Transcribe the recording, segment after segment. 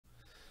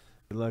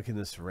Good luck in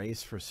this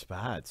race for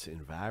spots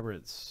in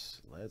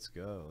Vibrance. Let's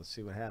go. Let's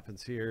see what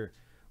happens here.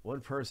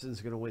 One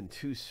person's going to win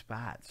 2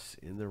 spots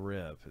in the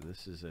rip. And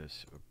this is a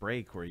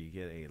break where you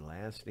get a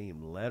last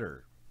name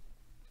letter.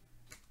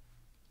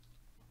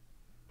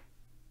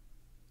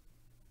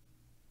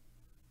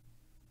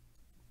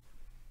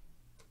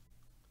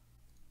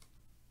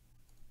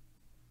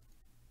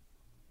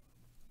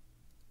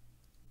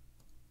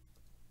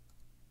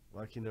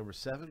 Lucky number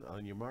 7.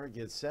 On your mark,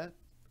 get set,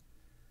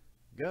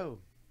 go.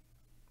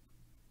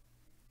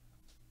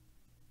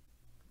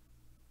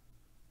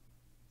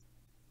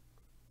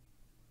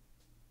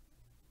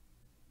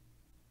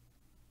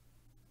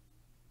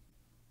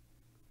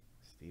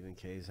 Stephen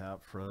K's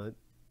out front.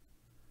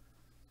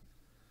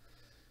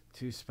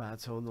 2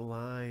 spots on the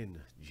line.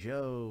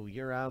 Joe,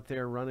 you're out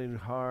there running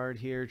hard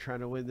here,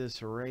 trying to win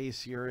this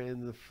race. You're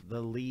in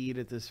the lead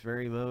at this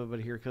very moment,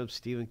 but here comes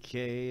Stephen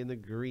K in the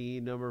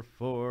green, number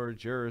 4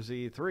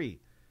 jersey. 3,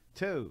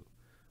 2,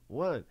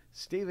 1.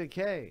 Stephen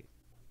K.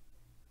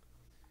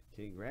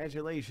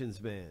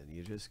 Congratulations, man.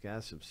 You just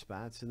got some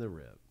spots in the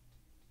rip.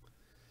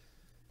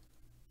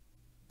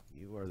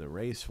 You are the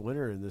race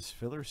winner in this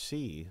filler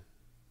C.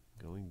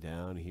 Going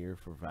down here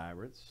for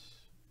Vibrance.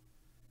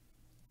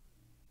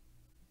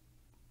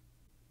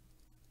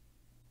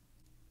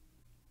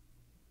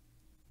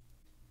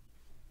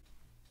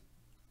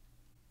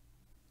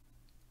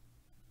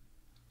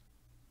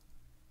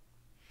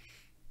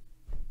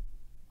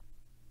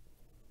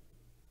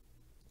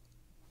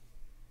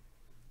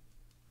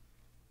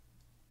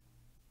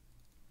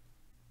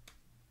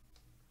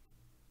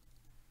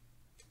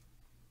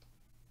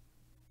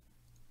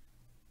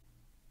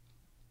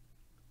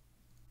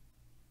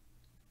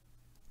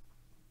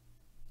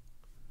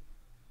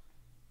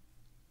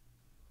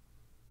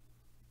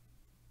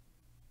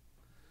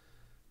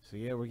 So,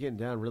 yeah, we're getting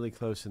down really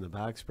close in the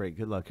box break.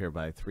 Good luck,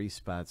 everybody. 3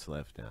 spots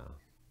left now.